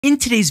In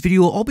today's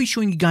video, I'll be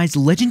showing you guys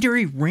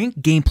legendary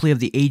ranked gameplay of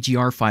the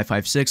AGR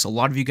 556. A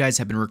lot of you guys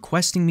have been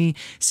requesting me,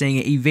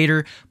 saying,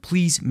 Evader,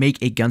 please make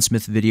a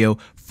Gunsmith video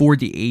for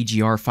the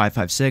AGR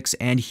 556,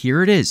 and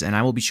here it is. And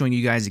I will be showing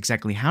you guys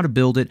exactly how to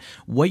build it,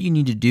 what you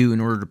need to do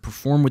in order to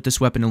perform with this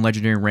weapon in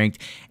legendary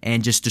ranked,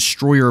 and just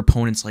destroy your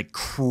opponents like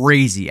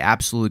crazy,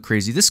 absolutely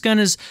crazy. This gun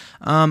is,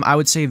 I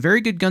would say, a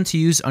very good gun to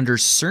use under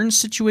certain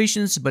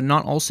situations, but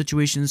not all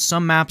situations.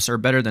 Some maps are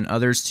better than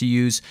others to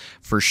use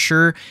for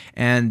sure,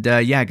 and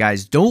yeah,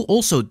 guys,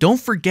 don't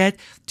forget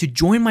to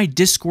join my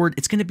Discord.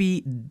 It's going to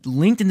be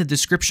linked in the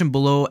description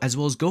below, as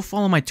well as go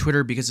follow my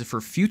Twitter, because for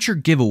future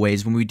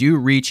giveaways, when we do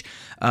reach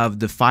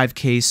the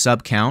 5K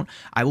sub count,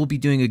 I will be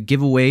doing a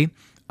giveaway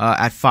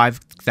at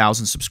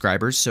 5,000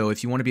 subscribers. So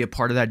if you want to be a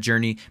part of that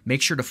journey,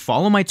 make sure to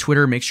follow my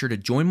Twitter, make sure to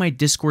join my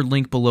Discord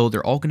link below.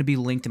 They're all going to be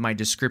linked in my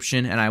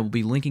description, and I will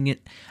be linking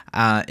it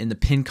in the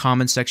pinned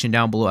comment section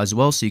down below as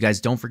well. So you guys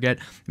don't forget,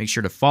 make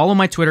sure to follow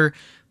my Twitter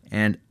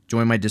and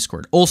join my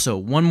Discord. Also,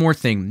 one more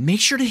thing, make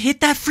sure to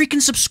hit that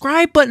freaking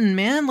subscribe button,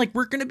 man. Like,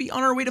 we're gonna be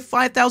on our way to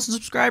 5,000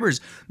 subscribers.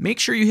 Make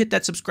sure you hit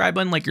that subscribe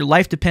button, like your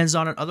life depends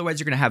on it. Otherwise,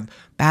 you're gonna have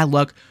bad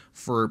luck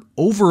for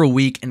over a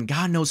week, and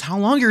God knows how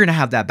long you're gonna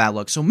have that bad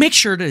luck. So make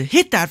sure to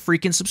hit that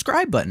freaking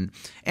subscribe button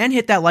and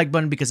hit that like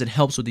button, because it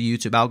helps with the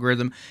YouTube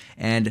algorithm.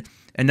 And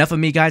enough of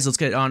me, guys. Let's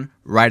get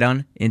right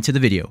on into the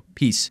video.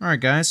 Peace. All right,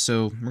 guys.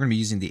 So we're gonna be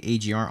using the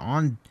AGR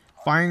on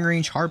firing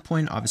range,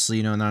 hardpoint. Obviously,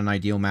 you know, not an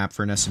ideal map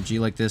for an SMG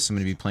like this. I'm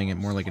going to be playing it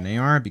more like an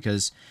AR,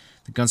 because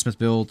the Gunsmith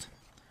build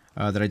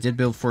that I did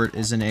build for it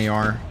is an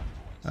AR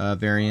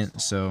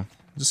variant. So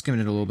just giving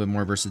it a little bit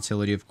more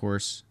versatility, of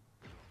course.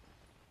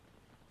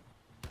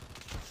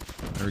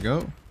 There we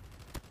go.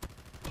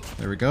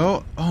 There we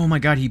go. Oh my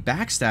god, he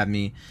backstabbed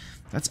me.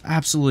 That's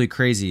absolutely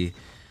crazy.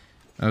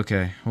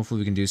 Okay,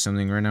 hopefully we can do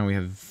something. Right now we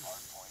have...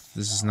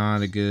 This is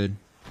not a good...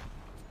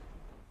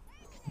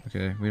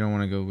 Okay, we don't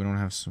want to go. We don't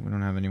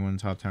have anyone in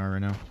top tower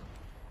right now.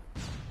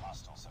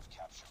 Hostiles have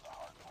captured the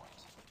hard point.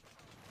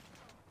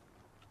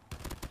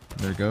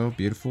 There we go,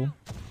 beautiful.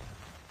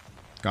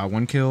 Got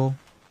one kill.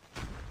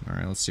 All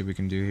right, let's see what we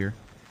can do here.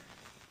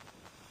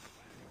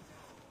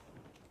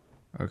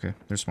 Okay,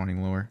 they're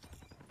spawning lower.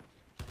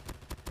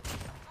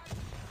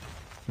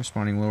 They're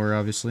spawning lower,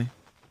 obviously.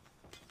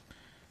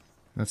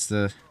 That's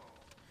the...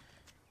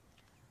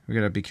 We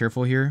gotta be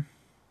careful here,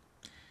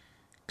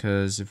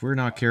 because if we're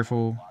not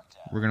careful,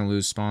 we're gonna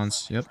lose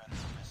spawns. Yep.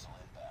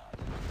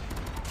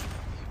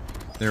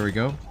 There we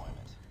go.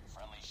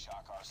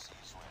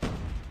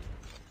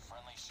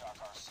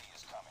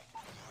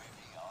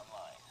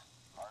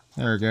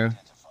 There we go.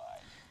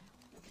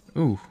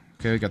 Ooh,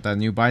 okay, got that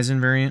new Bison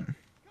variant.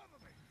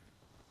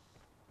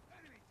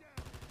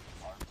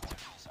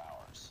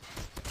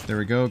 There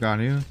we go, got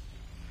you.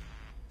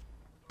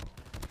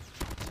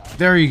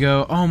 There you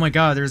go. Oh my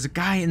god, there's a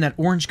guy in that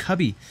orange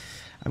cubby.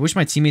 I wish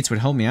my teammates would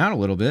help me out a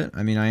little bit.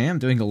 I mean, I am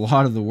doing a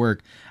lot of the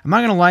work. I'm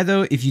not going to lie,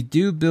 though. If you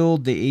do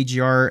build the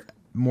AGR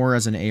more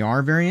as an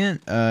AR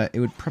variant, it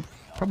would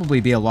probably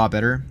be a lot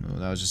better. Oh,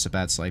 that was just a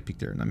bad slight peek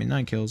there. I mean,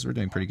 9 kills. We're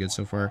doing pretty good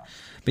so far.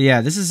 But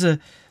yeah, this is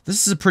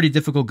a pretty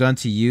difficult gun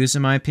to use,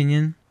 in my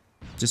opinion.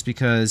 Just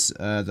because,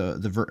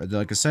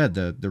 like I said,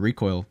 the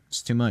recoil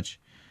is too much.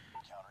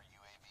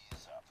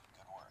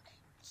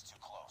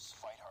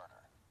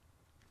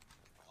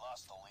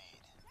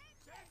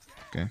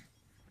 Okay.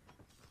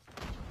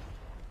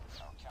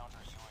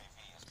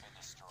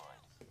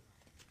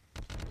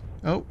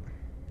 Oh.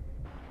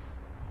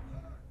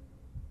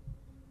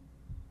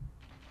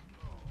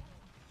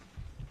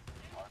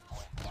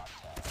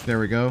 There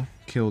we go.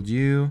 Killed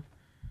you.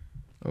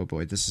 Oh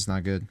boy, this is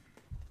not good.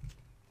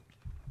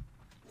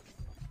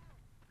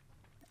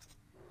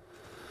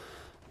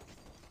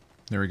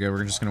 There we go.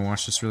 We're just going to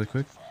watch this really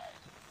quick.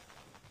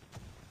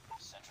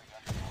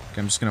 Okay,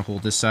 I'm just going to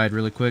hold this side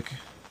really quick.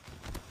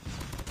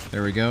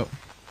 There we go.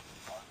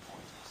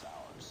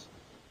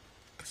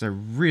 Because I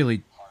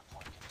really...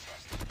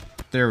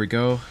 There we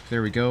go.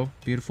 There we go.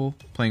 Beautiful.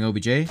 Playing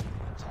OBJ.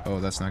 Oh,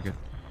 that's not good.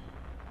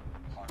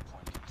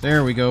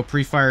 There we go.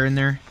 Pre-fire in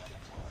there.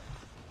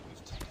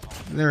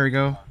 There we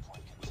go.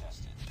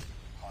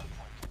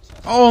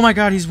 Oh my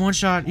god, he's one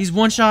shot. He's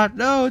one shot.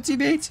 No,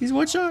 teammates. He's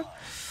one shot.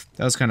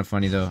 That was kind of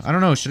funny, though. I don't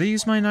know. Should I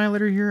use my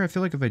Annihilator here? I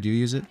feel like if I do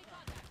use it.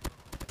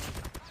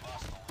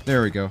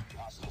 There we go.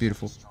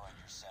 Beautiful.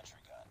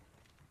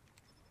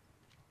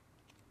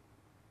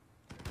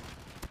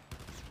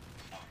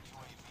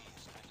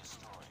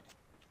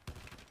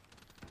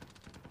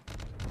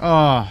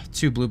 Oh,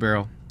 2 blue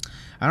barrel.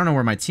 I don't know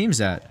where my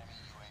team's at.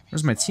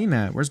 Where's my team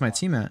at? Where's my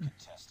team at?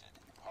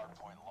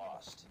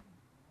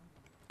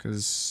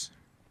 Because...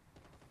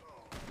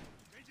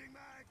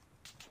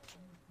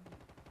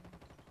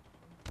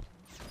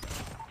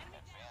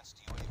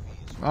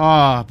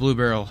 Oh, blue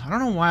barrel. I don't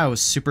know why I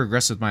was super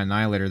aggressive with my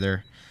Annihilator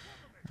there.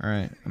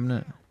 Alright, I'm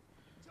gonna...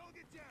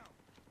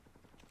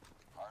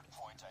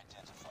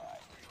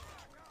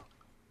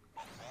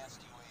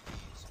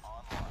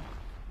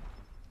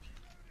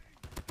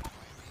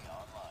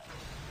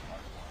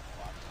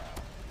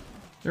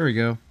 There we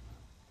go.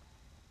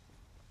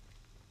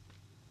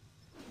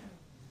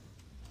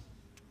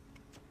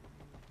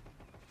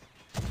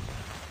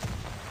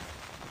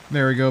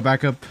 There we go.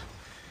 Back up.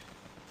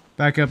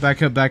 Back up,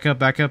 back up, back up,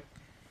 back up.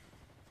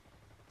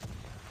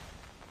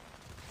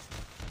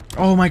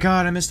 Oh my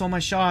god, I missed all my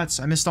shots.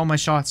 I missed all my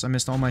shots. I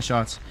missed all my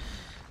shots.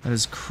 That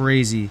is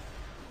crazy.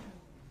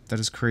 That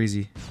is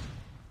crazy.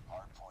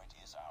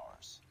 Hardpoint is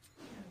ours.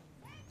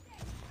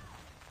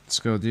 Let's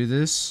go do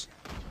this.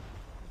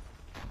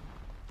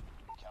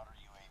 Counter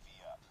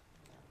UAV up.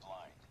 They're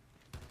blind.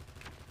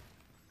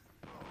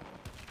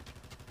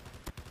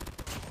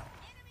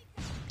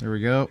 There we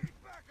go.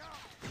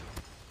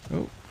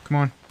 Oh, come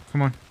on.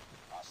 Come on.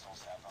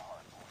 Hostiles have the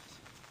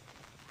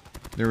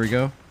hardpoint. There we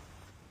go.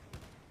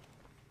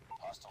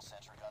 Hostile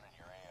sentry gun in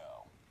your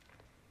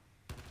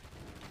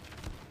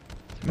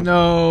AO.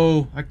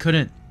 No, I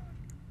couldn't.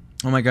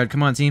 Oh my god,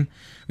 come on, team.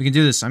 We can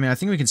do this. I mean, I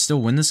think we can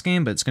still win this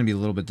game, but it's going to be a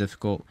little bit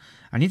difficult.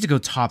 I need to go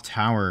top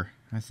tower,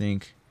 I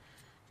think,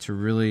 to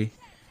really,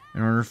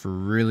 in order for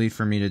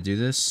me to do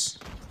this.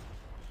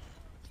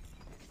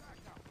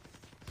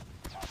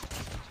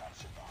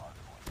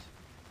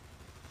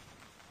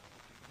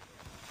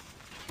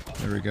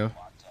 There we go.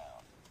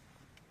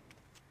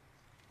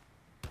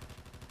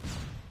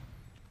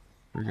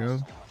 There we go.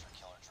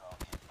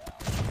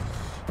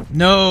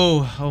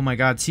 No! Oh my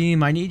god,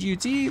 team, I need you,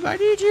 team, I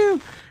need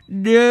you!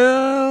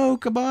 No!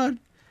 Come on!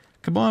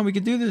 Come on, we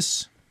can do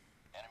this.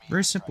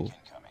 Very simple.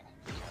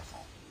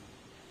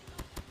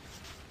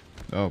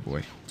 Oh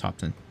boy, top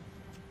 10.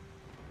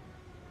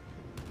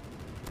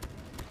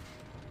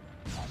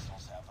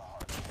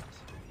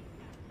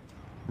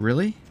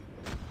 Really?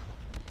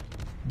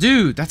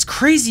 Dude, that's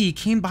crazy! He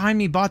came behind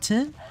me, bot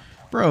 10?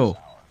 Bro.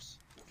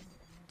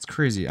 It's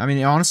crazy. I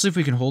mean, honestly, if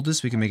we can hold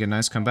this, we can make a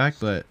nice comeback,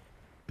 but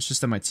it's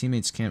just that my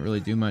teammates can't really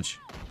do much.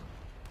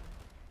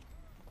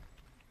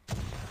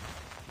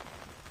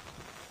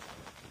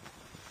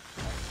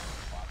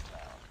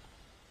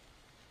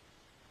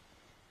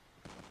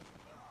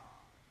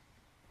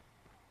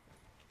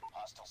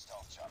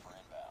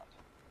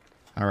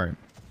 All right.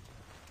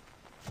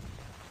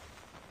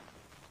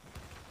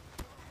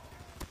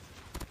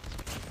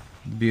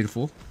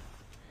 Beautiful.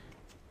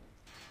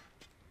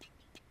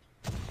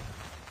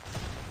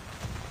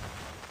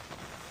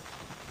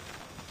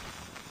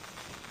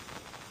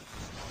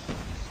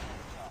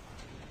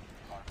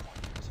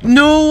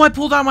 No, I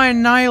pulled out my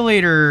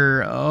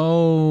annihilator.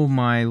 Oh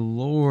my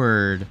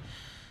lord.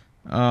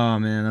 Oh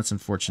man, that's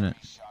unfortunate.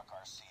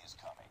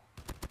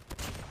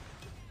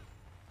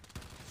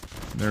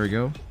 There we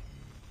go.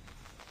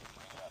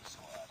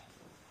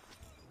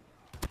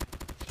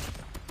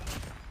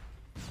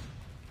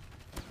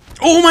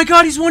 Oh my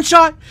god, he's one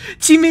shot!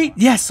 Teammate!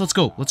 Yes, let's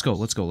go. Let's go.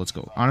 Let's go. Let's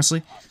go.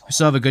 Honestly, we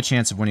still have a good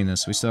chance of winning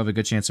this. We still have a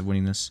good chance of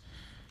winning this.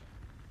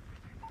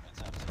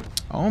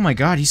 Oh my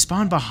god, he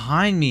spawned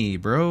behind me,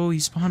 bro. He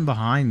spawned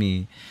behind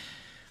me.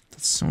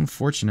 That's so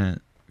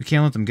unfortunate. We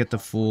can't let them get the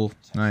full...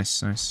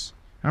 Nice, nice.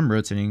 I'm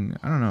rotating.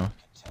 I don't know.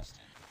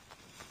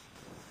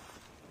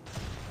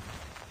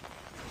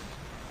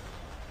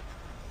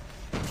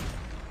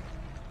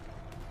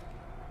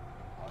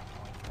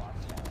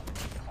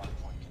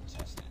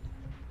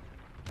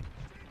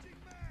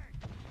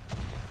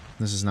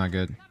 This is not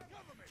good.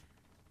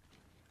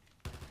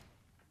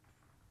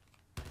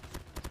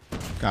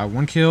 Got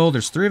one kill.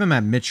 There's 3 of them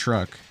at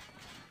mid-truck.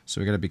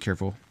 So we gotta be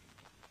careful.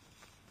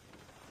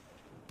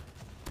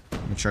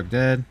 Mid-truck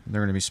dead.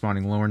 They're gonna be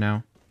spawning lower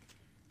now.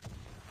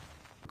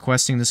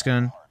 Requesting this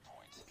gun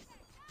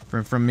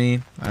from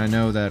me. I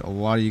know that a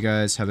lot of you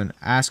guys have been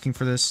asking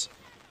for this.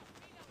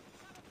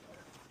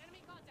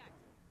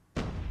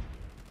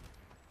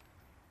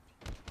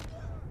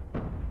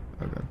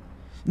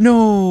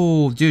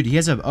 No, dude, he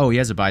has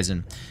a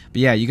Bison.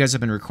 But yeah, you guys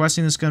have been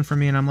requesting this gun from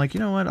me, and I'm like, you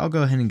know what? I'll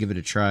go ahead and give it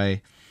a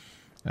try.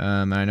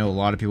 And I know a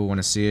lot of people want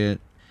to see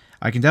it.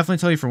 I can definitely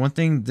tell you for one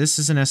thing, this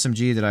is an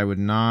SMG that I would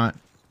not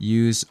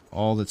use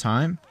all the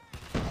time.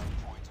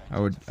 I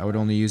would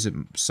only use it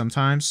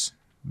sometimes,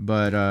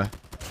 but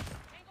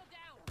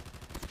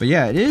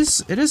yeah, it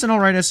is an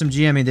alright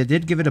SMG. I mean, they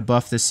did give it a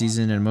buff this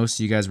season, and most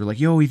of you guys were like,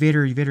 "Yo,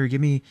 Evader,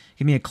 give me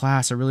a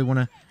class. I really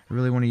wanna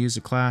use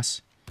a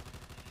class.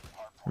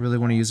 I really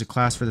want to use a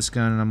class for this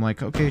gun," and I'm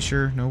like, okay,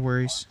 sure, no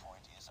worries.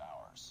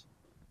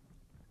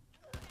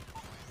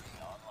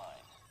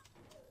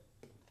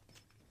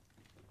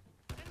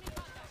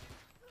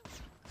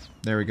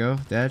 There we go,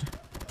 dead.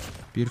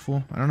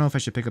 Beautiful. I don't know if I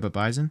should pick up a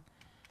Bison.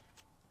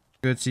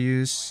 Good to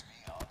use.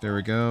 There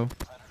we go.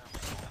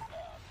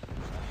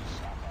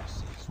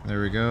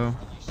 There we go.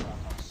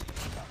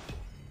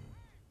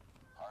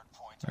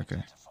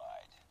 Okay.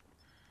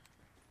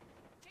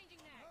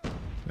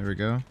 There we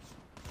go.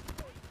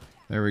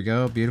 There we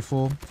go,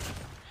 beautiful.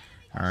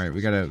 Alright,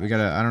 we gotta,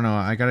 I don't know,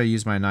 I gotta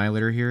use my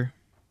annihilator here.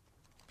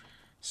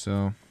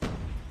 So,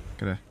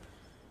 gotta...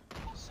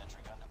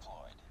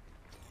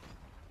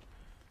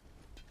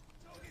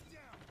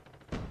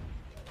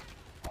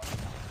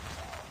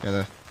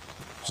 Gotta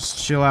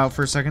just chill out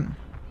for a second.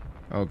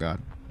 Oh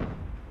god.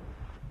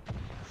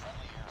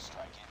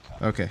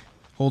 Okay,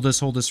 hold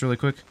this really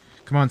quick.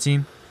 Come on,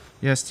 team.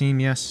 Yes, team,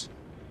 yes.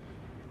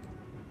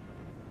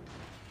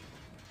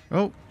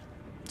 Oh.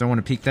 Don't want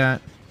to peek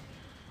that.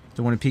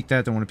 Don't want to peek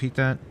that. Don't want to peek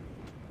that.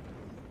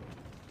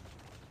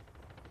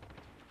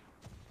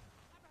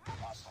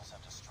 Hostiles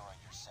have destroyed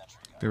your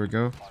sentry gun. There we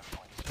go.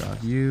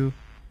 Got you.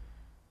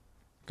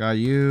 Got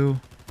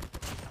you.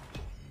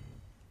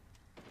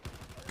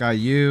 Got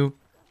you.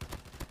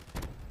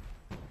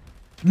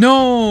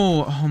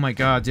 No! Oh my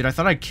god, dude. I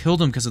thought I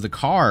killed him because of the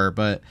car,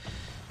 but...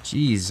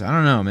 Jeez, I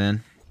don't know,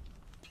 man.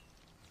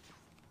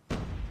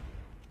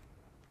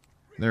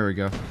 There we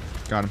go.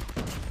 Got him.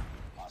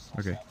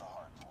 Okay.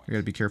 We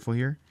gotta be careful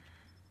here.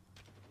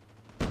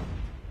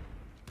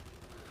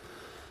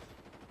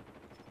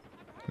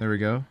 There we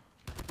go.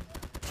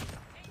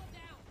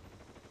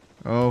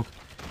 Oh.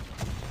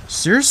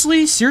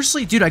 Seriously?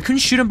 Seriously? Dude, I couldn't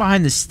shoot him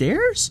behind the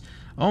stairs?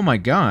 Oh my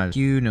god. Thank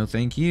you. No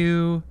thank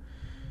you.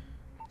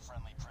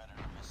 Friendly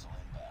predator missile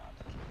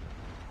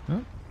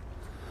inbound. Oh.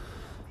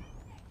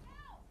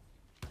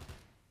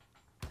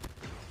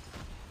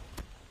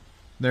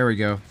 There we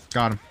go.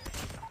 Got him.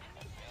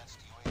 Advanced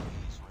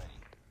UAVs ready.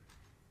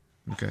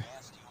 Okay.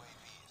 Advanced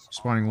UAVs.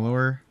 Spawning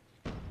lower.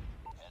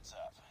 Heads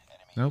up.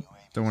 Enemy Nope.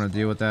 UAVs Don't want to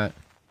deal with that.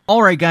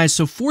 Alright guys,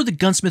 so for the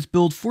Gunsmith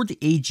build, for the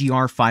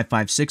AGR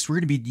 556, we're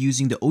going to be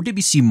using the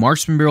OWC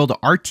Marksman Barrel, the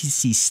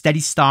RTC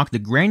Steady Stock, the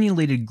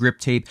Granulated Grip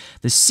Tape,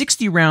 the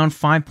 60 round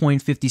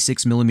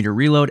 5.56mm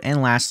reload,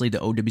 and lastly the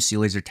OWC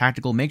Laser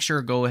Tactical. Make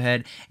sure to go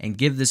ahead and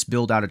give this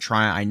build out a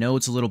try. I know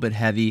it's a little bit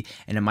heavy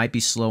and it might be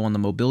slow on the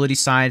mobility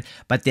side,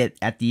 but that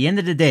at the end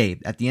of the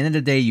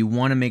day, you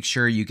want to make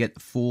sure you get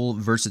full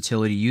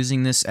versatility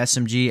using this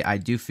SMG. I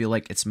do feel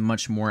like it's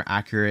much more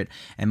accurate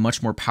and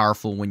much more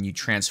powerful when you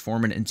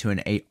transform it into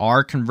an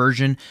AR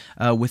conversion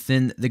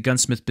within the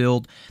Gunsmith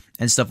build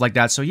and stuff like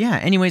that. So yeah,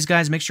 anyways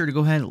guys, make sure to go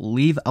ahead and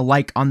leave a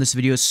like on this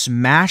video,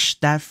 smash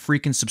that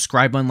freaking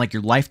subscribe button like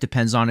your life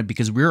depends on it,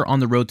 because we're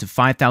on the road to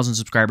 5,000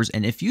 subscribers,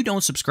 and if you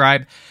don't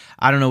subscribe,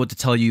 I don't know what to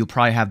tell you. You'll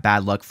probably have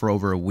bad luck for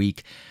over a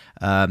week.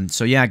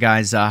 So yeah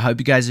guys, I hope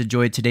you guys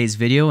enjoyed today's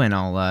video, and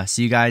I'll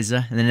see you guys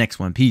in the next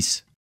one.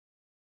 Peace.